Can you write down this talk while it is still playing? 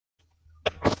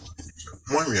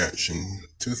My reaction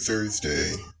to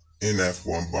Thursday in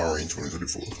F1 Bahrain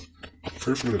 2024.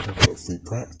 First, we're going to talk about free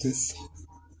practice.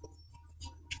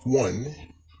 One,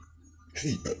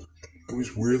 hey, I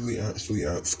was weirdly actually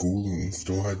at school and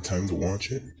still had time to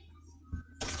watch it.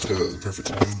 So that was the perfect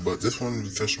time. But this one, the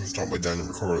session was taught by Daniel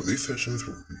Ricciardo.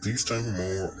 These time were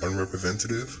more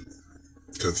unrepresentative.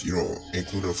 Because,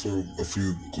 including a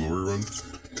few glory runs.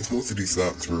 Because most of these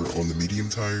laps were on the medium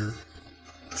tire.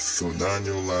 So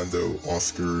Daniel, Lando,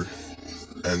 Oscar,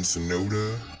 and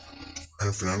Sonoda,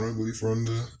 and Fernando, I believe, were on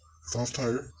the soft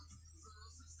tire.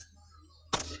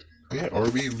 Yeah,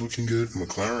 RB looking good.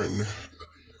 McLaren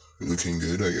looking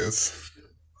good, I guess.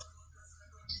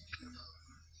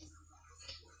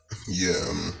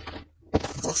 Yeah,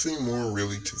 nothing more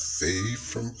really to say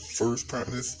from first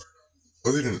practice,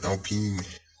 other than Alpine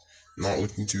not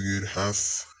looking too good.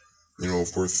 Haas,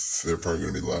 of course, they're probably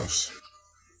going to be last.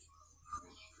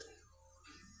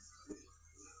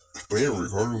 But yeah,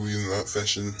 Ricardo in that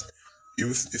session,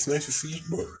 it's nice to see,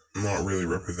 but not really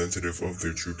representative of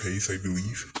their true pace, I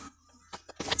believe.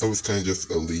 That was kind of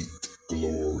just elite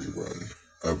glory run,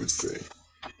 I would say.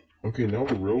 Okay, now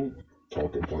the real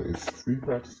talking point is free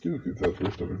practice too, because that's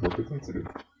where stuff is representative.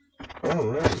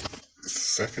 Alright,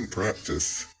 second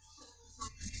practice.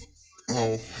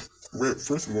 Well,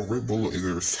 first of all, Red Bull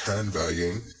is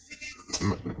sandbagging.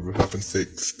 Verstappen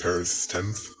 6th, Paris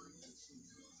 10th.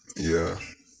 Yeah.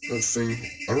 That's thing.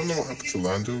 I don't know what happened to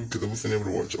Lando, because I wasn't able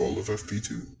to watch all of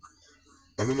FP2.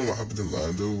 I don't know what happened to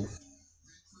Lando.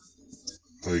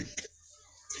 Like,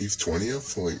 he's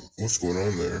 20th? Like, what's going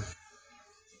on there?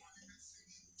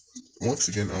 Once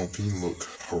again, Alpine look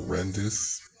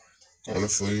horrendous.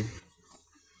 Honestly,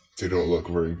 they don't look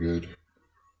very good.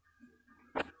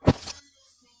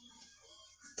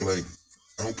 Like,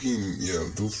 Alpine, yeah,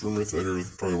 those rumors that are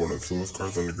probably one of the slowest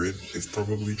cars on the grid is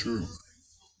probably true.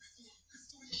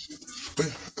 But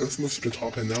yeah, let's move to the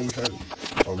top end. Now we had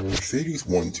Mercedes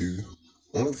 1-2.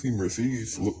 Honestly,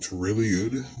 Mercedes looked really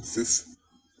good.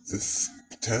 This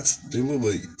test, they look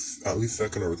like at least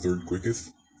second or third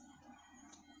quickest.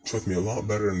 Trust me, a lot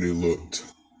better than they looked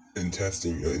in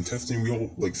testing. In testing, we all,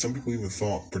 like, some people even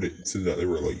predicted that they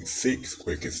were like 6th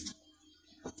quickest.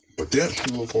 But they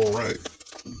actually look alright.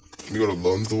 We got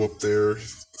Alonso up there,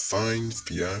 Sainz,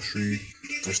 Piastri,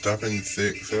 Verstappen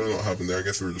 6th. I don't know what happened there. I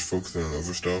guess we were just focusing on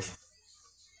other stuff.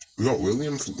 We got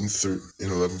Williams in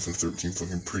 11th and 13th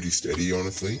looking pretty steady,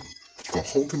 honestly. Got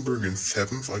Hulkenberg in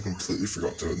 7th. I completely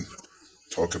forgot to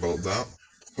talk about that.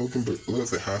 Hulkenberg,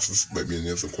 looks like Haas might be in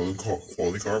the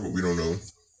quality car, but we don't know.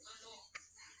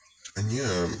 And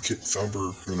yeah, Kit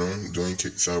Sauber, doing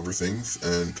Kit Sauber things,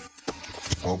 and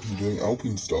Alpine doing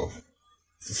Alpine stuff.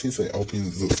 It seems like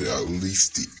Alpine looks at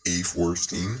least the 8th worst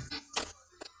team.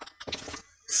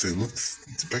 So it looks,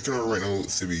 the pecking order right now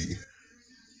looks to be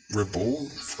Red Bull,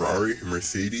 Ferrari,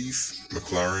 Mercedes,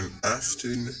 McLaren,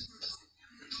 Aston.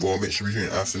 Well, make sure between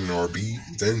Aston and RB.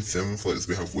 Then 7th place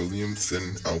we have Williams,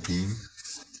 then Alpine,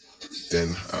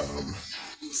 then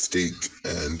Stake,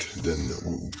 and then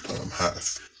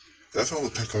Haas. That's how the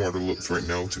pecking order looks right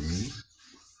now to me.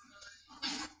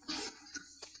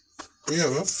 But yeah,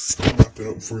 that's wrapping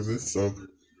up for this.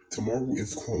 Tomorrow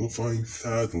is qualifying.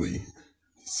 Sadly,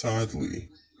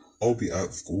 I'll be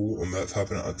at school, and that's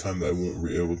happening at a time that I won't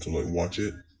be able to watch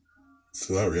it.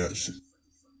 So that reaction,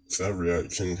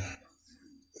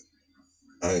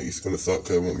 it's gonna suck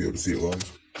because I won't be able to see it live.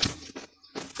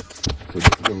 So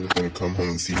I'm just gonna come home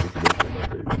and see information on my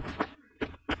page.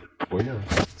 But yeah,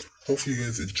 hopefully you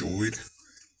guys enjoyed.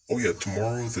 Oh yeah,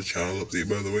 tomorrow is a channel update,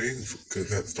 by the way,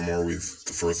 because tomorrow is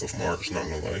the 1st of March, not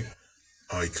gonna lie.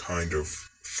 I kind of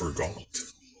forgot.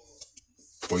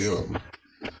 But yeah,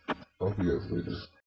 I'll see you guys later.